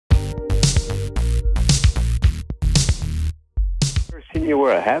seen you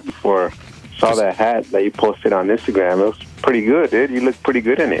wear a hat before. Saw that hat that you posted on Instagram. It was pretty good, dude. You look pretty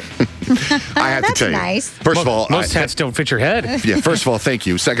good in it. I have to tell you. Nice. First of all, most hats don't fit your head. Yeah, first of all, thank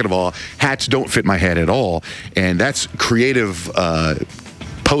you. Second of all, hats don't fit my head at all. And that's creative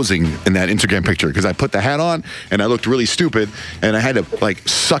posing in that Instagram picture, because I put the hat on and I looked really stupid and I had to like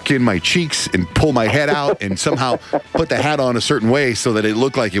suck in my cheeks and pull my head out and somehow put the hat on a certain way so that it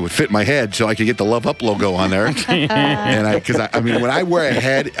looked like it would fit my head so I could get the Love Up logo on there. And because I mean, when I wear a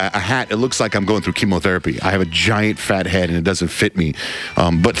hat, it looks like I'm going through chemotherapy. I have a giant fat head and it doesn't fit me.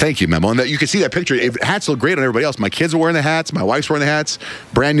 But thank you, Memo. And that, you can see that picture. Hats look great on everybody else. My kids are wearing the hats. My wife's wearing the hats.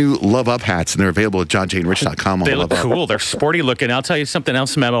 Brand new Love Up hats, and they're available at johnjayandrich.com. They look cool. They're sporty looking. I'll tell you something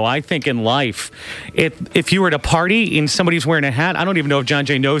else, Memo. I think in life, if you were at a party and somebody's wearing a hat, I don't even know if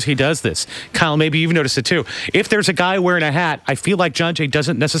Johnjay knows he does this. Kyle, maybe you've noticed it too. If there's a guy wearing a hat, I feel like Johnjay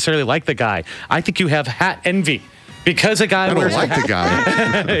doesn't necessarily like the guy. I think you have hat envy. Because a guy wears I don't like the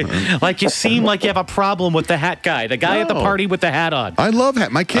guy. Like you seem like you have a problem with the hat guy. The guy at the party with the hat on. I love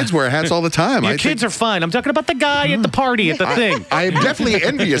hats. My kids wear hats all the time. Your kids are fine. I'm talking about the guy at the party at the thing. I am definitely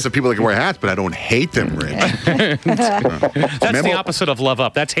envious of people that can wear hats, but I don't hate them, Rich. That's Memo, the opposite of Love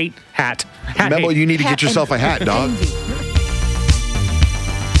Up. That's hate, hat. Memo, hate. you need to get yourself a hat, dog.